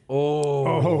sake.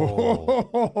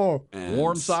 Oh.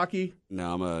 Warm sake?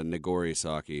 No, I'm a Nagori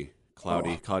sake.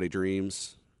 Cloudy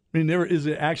Dreams. I mean, is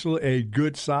it actually a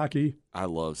good sake? I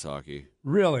love sake.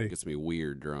 Really? It gets me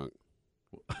weird drunk.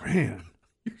 Man.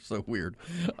 You're so weird.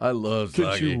 I love sake.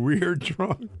 Gets you weird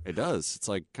drunk? It does. It's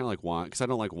like kind of like wine because I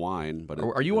don't like wine. But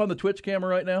are you on the Twitch camera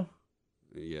right now?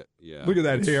 Yeah. Look at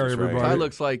that hair, everybody. Ty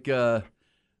looks like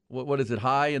what is it?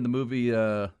 High in the movie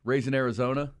Raising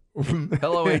Arizona.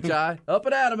 Hello, H.I. Up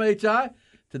and at him, H.I.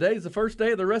 Today's the first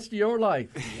day of the rest of your life.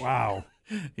 Wow.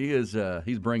 He's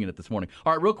bringing it this morning.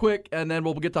 All right, real quick, and then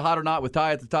we'll get to Hot or Not with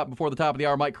Ty at the top before the top of the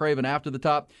hour. Mike Craven after the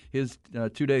top. His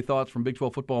 2-day thoughts from Big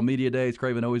 12 Football Media Days.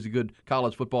 Craven, always a good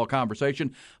college football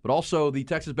conversation. But also the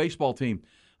Texas baseball team.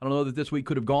 I don't know that this week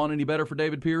could have gone any better for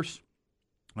David Pierce.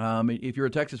 If you're a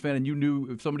Texas fan and you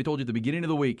knew, if somebody told you at the beginning of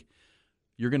the week,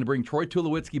 you're going to bring Troy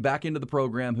Tulowitzki back into the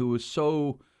program, who was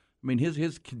so,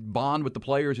 his bond with the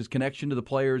players, his connection to the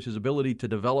players, his ability to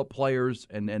develop players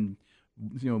and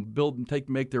build and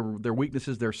make their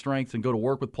weaknesses their strengths and go to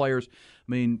work with players.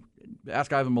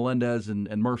 Ask Ivan Melendez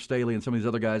and Murph Staley and some of these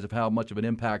other guys of how much of an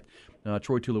impact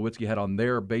Troy Tulowitzki had on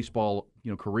their baseball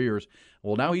careers.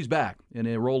 Well, now he's back in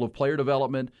a role of player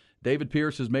development. David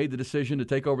Pierce has made the decision to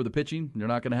take over the pitching. They're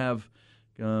not going to have,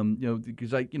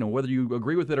 because whether you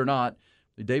agree with it or not,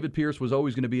 David Pierce was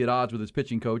always going to be at odds with his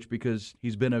pitching coach because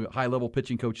he's been a high-level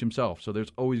pitching coach himself. So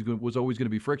there's always going to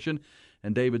be friction,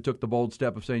 and David took the bold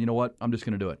step of saying, you know what, I'm just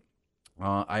going to do it.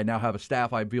 I now have a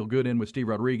staff I feel good in with Steve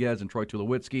Rodriguez and Troy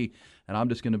Tulowitzki, and I'm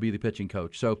just going to be the pitching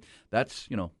coach. So that's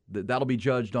that'll be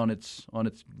judged on its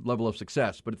level of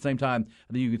success. But at the same time,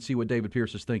 I think you can see what David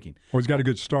Pierce is thinking. Well, he's got a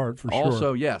good start for sure.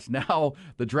 Also, yes, now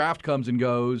the draft comes and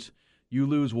goes. You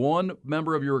lose one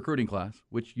member of your recruiting class,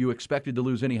 which you expected to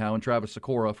lose anyhow, in Travis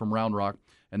Sikora from Round Rock.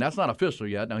 And that's not official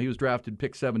yet. Now, he was drafted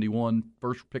pick 71,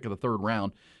 first pick of the third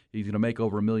round. He's going to make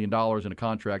over $1 million in a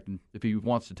contract, and if he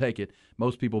wants to take it,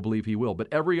 most people believe he will. But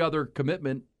every other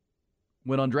commitment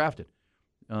went undrafted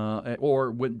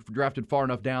or went drafted far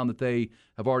enough down that they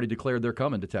have already declared they're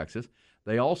coming to Texas.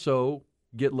 They also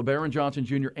get LeBaron Johnson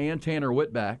Jr. and Tanner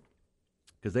Witt back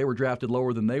because they were drafted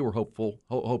lower than they were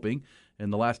hoping in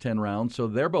the last 10 rounds. So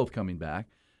they're both coming back.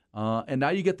 And now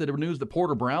you get the news that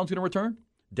Porter Brown's going to return.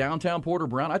 Downtown Porter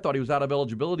Brown. I thought he was out of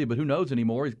eligibility, but who knows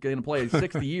anymore. He's going to play his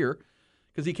sixth year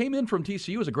because he came in from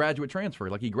TCU as a graduate transfer.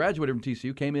 Like, he graduated from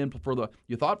TCU, came in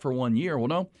you thought for 1 year. Well,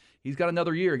 no, he's got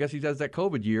another year. I guess he has that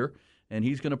COVID year, and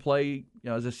he's going to play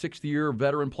as a sixth-year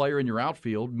veteran player in your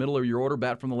outfield, middle of your order,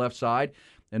 bat from the left side.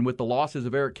 And with the losses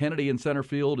of Eric Kennedy in center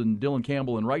field and Dylan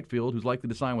Campbell in right field, who's likely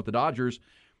to sign with the Dodgers,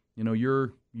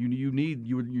 you're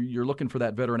looking for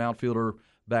that veteran outfielder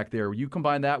back there. You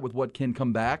combine that with what can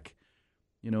come back,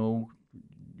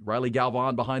 Riley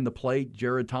Galvan behind the plate,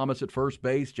 Jared Thomas at first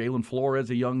base, Jalen Flores,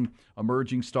 a young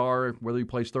emerging star, whether he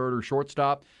plays third or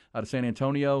shortstop out of San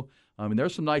Antonio.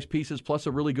 There's some nice pieces, plus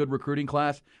a really good recruiting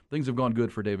class. Things have gone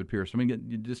good for David Pierce. You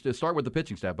just start with the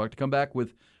pitching staff. Buck, to come back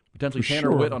with potentially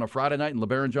Tanner Witt on a Friday night and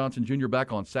LeBaron Johnson Jr.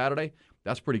 back on Saturday,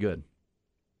 that's pretty good.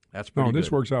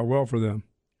 This works out well for them.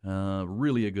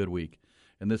 Really a good week.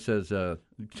 And this says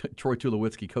Troy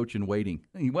Tulowitzki, coach in waiting.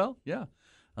 Well, yeah,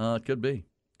 it could be.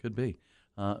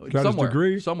 Got his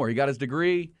degree. Somewhere he got his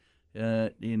degree.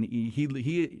 And we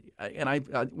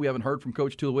haven't heard from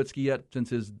Coach Tulowitzki yet since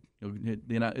has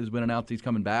been announced he's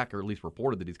coming back, or at least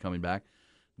reported that he's coming back.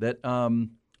 That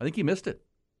I think he missed it.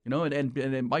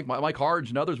 And Mike Harge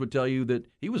and others would tell you that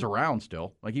he was around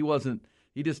still. Like, he wasn't.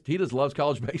 He just loves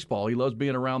college baseball. He loves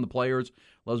being around the players,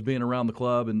 loves being around the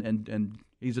club, and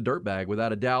he's a dirtbag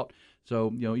without a doubt.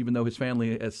 So, even though his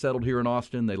family has settled here in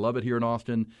Austin, they love it here in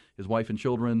Austin, his wife and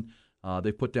children,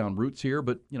 they've put down roots here,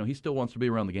 but, he still wants to be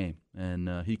around the game,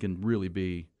 and he can really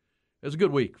be. It was a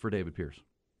good week for David Pierce.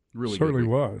 Really certainly good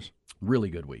week. Was. Really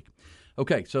good week.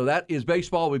 Okay, so that is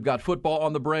baseball. We've got football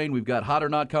on the brain. We've got Hot or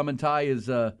Not coming. Ty is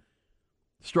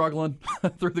struggling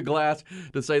through the glass,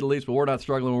 to say the least, but we're not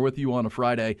struggling. We're with you on a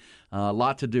Friday. A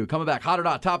lot to do. Coming back, Hot or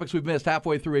Not, topics we've missed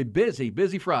halfway through a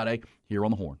busy Friday here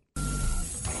on The Horn.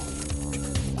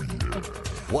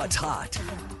 What's hot?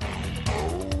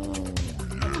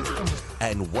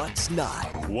 And what's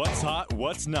not? What's hot,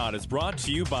 what's not is brought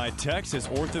to you by Texas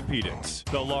Orthopedics,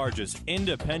 the largest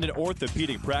independent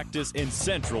orthopedic practice in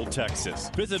Central Texas.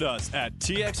 Visit us at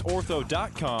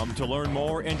txortho.com to learn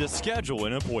more and to schedule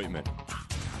an appointment.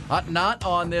 Hot Not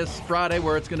on this Friday,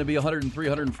 where it's going to be 103,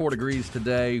 104 degrees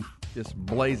today. Just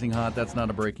blazing hot. That's not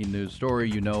a breaking news story.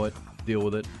 You know it. Deal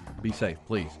with it. Be safe,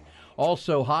 please.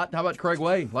 Also hot, how about Craig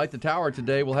Way? Light the tower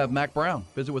today. We'll have Mac Brown.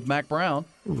 Visit with Mac Brown.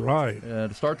 Right.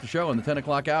 To start the show in the 10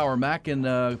 o'clock hour. Mac and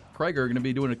Craig are going to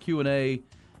be doing a Q&A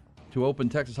to open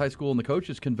Texas High School and the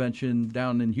Coaches Convention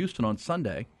down in Houston on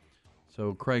Sunday.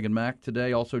 So Craig and Mac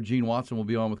today. Also, Gene Watson will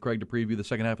be on with Craig to preview the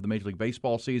second half of the Major League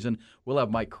Baseball season. We'll have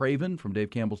Mike Craven from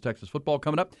Dave Campbell's Texas Football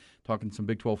coming up, talking some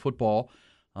Big 12 football.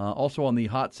 Also on the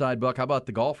hot side, Buck, how about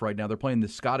the golf right now? They're playing the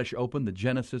Scottish Open, the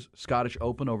Genesis Scottish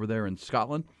Open over there in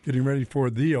Scotland. Getting ready for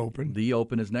the Open. The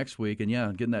Open is next week, and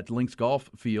yeah, getting that links golf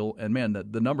feel. And man,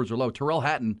 the numbers are low. Terrell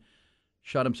Hatton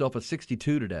shot himself a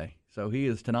 62 today, so he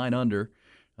is to 9 under,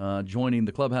 joining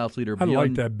the clubhouse leader. I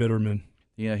like that Bitterman.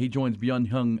 Yeah, he joins Byung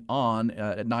Hyung An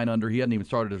at 9 under. He hadn't even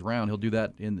started his round. He'll do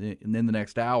that in the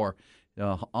next hour.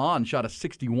 An shot a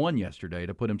 61 yesterday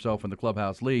to put himself in the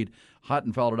clubhouse lead.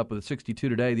 Hutton followed it up with a 62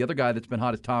 today. The other guy that's been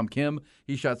hot is Tom Kim.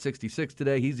 He shot 66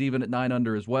 today. He's even at 9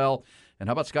 under as well. And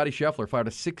how about Scotty Scheffler? Fired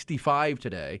a 65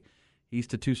 today. He's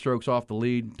to 2 strokes off the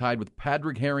lead, tied with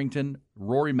Padraig Harrington,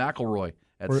 Rory McIlroy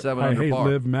at 7 under par. I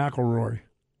hate Liv McIlroy.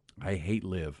 I hate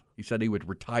Liv. He said he would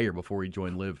retire before he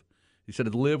joined Liv. He said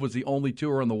if Liv was the only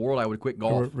tour in the world, I would quit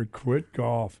golf. I would quit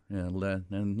golf. And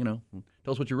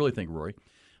tell us what you really think, Rory.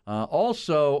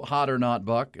 Also, hot or not,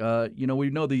 Buck, we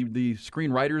know the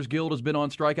Screenwriters Guild has been on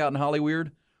strike out in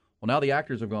Hollywood. Well, now the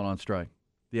actors have gone on strike.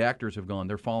 The actors have gone.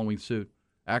 They're following suit.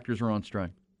 Actors are on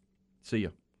strike. See ya.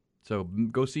 So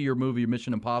go see your movie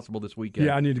Mission Impossible this weekend.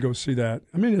 Yeah, I need to go see that.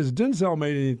 I mean, has Denzel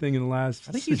made anything in the last 6 years?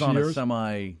 I think he's on a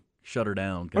semi-shutter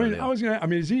down kind of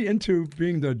deal. Is he into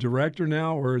being the director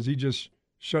now, or is he just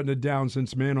shutting it down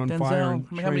since Man on Fire? And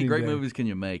how many great movies can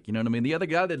you make? You know what I mean? The other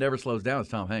guy that never slows down is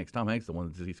Tom Hanks. Tom Hanks is the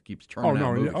one that just keeps churning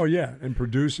out movies. Oh, yeah, and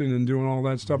producing and doing all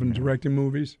that stuff and directing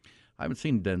movies. I haven't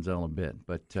seen Denzel in a bit,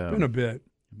 but been a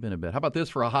bit. How about this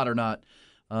for a hot or not?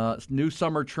 New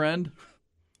summer trend: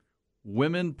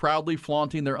 women proudly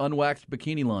flaunting their unwaxed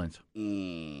bikini lines.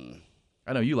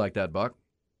 I know you like that, Buck.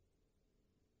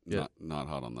 Yeah, not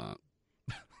hot on that.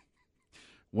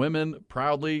 Women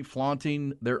proudly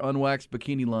flaunting their unwaxed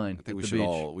bikini line. I think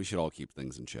we should all keep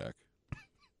things in check.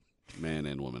 Man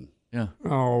and woman. Yeah.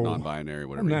 Oh. Non-binary,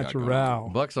 whatever. Natural.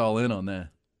 Buck's all in on that.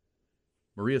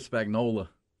 Maria Spagnola.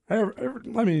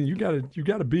 I mean, you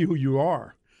gotta be who you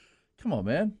are. Come on,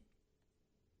 man.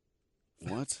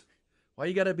 What? Why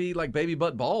you gotta be like baby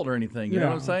butt bald or anything? You know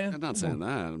what I'm saying? I'm not saying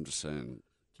that. I'm just saying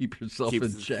keep yourself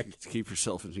in check. Keep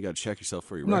yourself, and you got to check yourself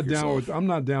before you I'm wreck yourself. I'm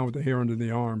not down with the hair under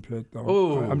the armpit, though.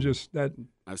 Oh, I'm just that.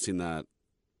 I've seen that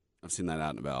out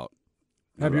and about.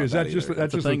 Have you? Is that just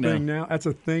that's just a thing now? That's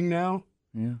a thing now.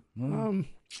 Yeah.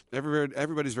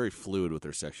 Everybody's very fluid with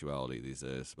their sexuality these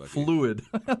days. Bucky. Fluid.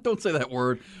 Don't say that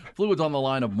word. Fluid's on the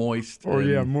line of moist.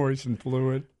 Moist and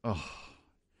fluid. Oh.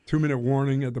 2-minute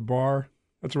warning at the bar.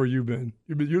 That's where you've been.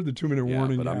 You're the 2-minute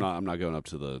warning. But guy. I'm not going up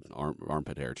to the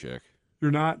armpit hair chick.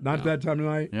 You're not that time of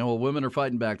night. Yeah, well, women are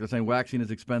fighting back. They're saying waxing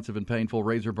is expensive and painful.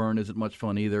 Razor burn isn't much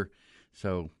fun either.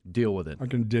 So deal with it. I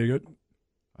can dig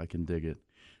it.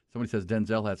 Somebody says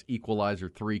Denzel has Equalizer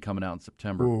 3 coming out in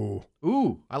September.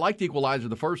 Ooh, I liked Equalizer,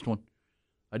 the first one.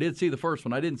 I did see the first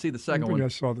one. I didn't see the second one. I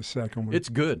saw the second one. It's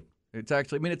good. It's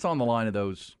actually, it's on the line of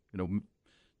those,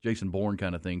 Jason Bourne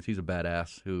kind of things. He's a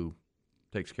badass who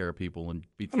takes care of people and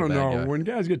beats the bad guy. I don't know. When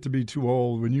guys get to be too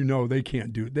old, when they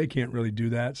can't really do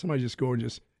that. Somebody just go and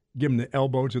just give them the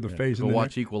elbow to the face. Go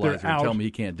watch Equalizer and tell me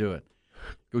he can't do it.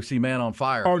 Go see Man on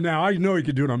Fire. Oh, now I know he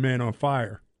could do it on Man on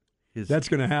Fire. That's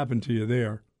going to happen to you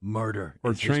there. Murder.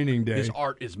 Or Training Day. His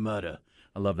art is murder.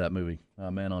 I love that movie,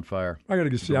 Man on Fire. I got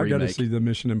to see the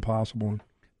Mission Impossible one.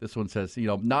 This one says,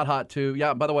 not hot too.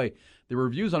 Yeah, by the way, the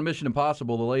reviews on Mission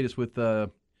Impossible, the latest with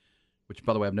which,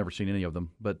 by the way, I've never seen any of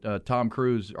them, but Tom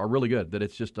Cruise are really good. That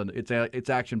it's just it's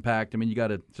action-packed. You got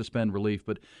to suspend relief.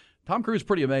 But Tom Cruise is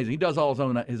pretty amazing. He does all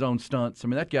his own stunts.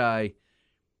 That guy,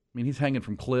 he's hanging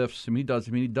from cliffs. He does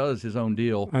his own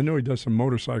deal. I know he does some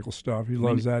motorcycle stuff. He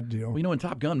loves that deal. Well, in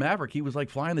Top Gun Maverick, he was like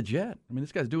flying the jet.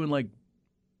 This guy's doing like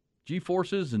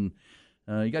G-forces, and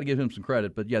you got to give him some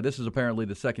credit. But, yeah, this is apparently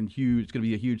the second huge – it's going to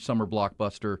be a huge summer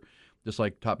blockbuster, just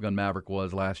like Top Gun Maverick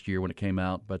was last year when it came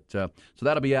out. But so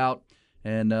that'll be out.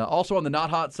 And also on the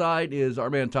not hot side is our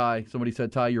man Ty. Somebody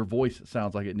said, Ty, your voice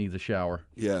sounds like it needs a shower.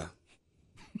 Yeah,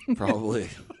 probably.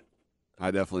 I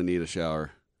definitely need a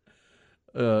shower.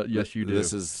 Yes, you do.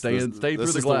 This is stay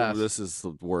through the glass. This is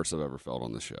the worst I've ever felt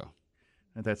on this show.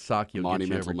 And that sock you'll get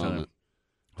you every time.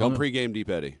 Don't pregame Deep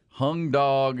Eddie. Hung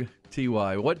Dog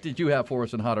TY. What did you have for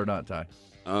us in hot or not, Ty?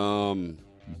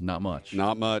 Not much.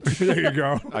 Not much. There you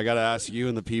go. I got to ask you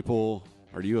and the people,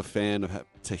 are you a fan of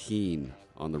tahine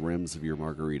on the rims of your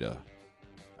margarita?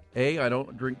 A, I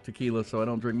don't drink tequila, so I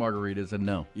don't drink margaritas, and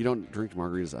no. You don't drink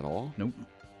margaritas at all? Nope.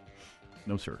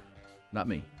 No, sir. Not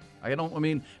me.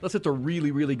 Unless it's a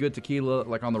really, really good tequila,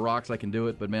 like on the rocks, I can do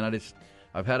it. But, man,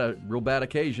 I've had a real bad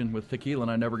occasion with tequila,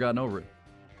 and I've never gotten over it.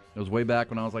 It was way back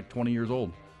when I was like 20 years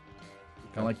old.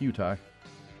 Kind of like you, Ty.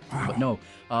 Wow. But no,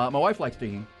 my wife likes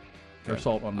Tajín. There's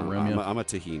salt on the rim. I'm a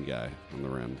Tajín guy on the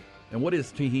rim. And what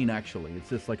is Tajín actually? It's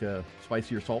just like a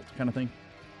spicier salt kind of thing?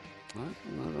 I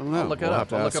don't know. I'll look it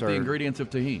up. I'll look up the ingredients of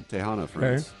Tajín. Tejano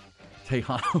friends. Okay.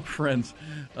 Tejano friends.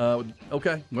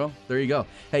 Okay, well, there you go.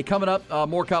 Hey, coming up,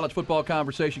 more college football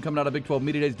conversation coming out of Big 12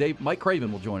 Media Days. Mike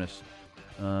Craven will join us.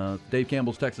 Dave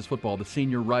Campbell's Texas Football, the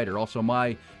senior writer. Also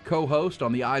my co-host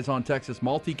on the Eyes on Texas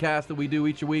multicast that we do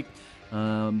each week.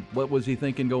 What was he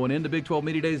thinking going into Big 12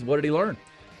 Media Days? What did he learn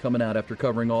coming out after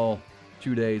covering all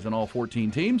 2 days and all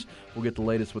 14 teams? We'll get the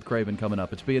latest with Craven coming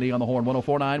up. It's B&E on the Horn,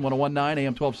 104.9, 101.9,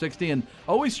 AM 1260, and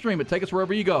always stream it. Take us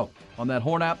wherever you go on that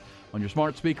Horn app, on your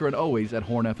smart speaker, and always at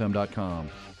hornfm.com.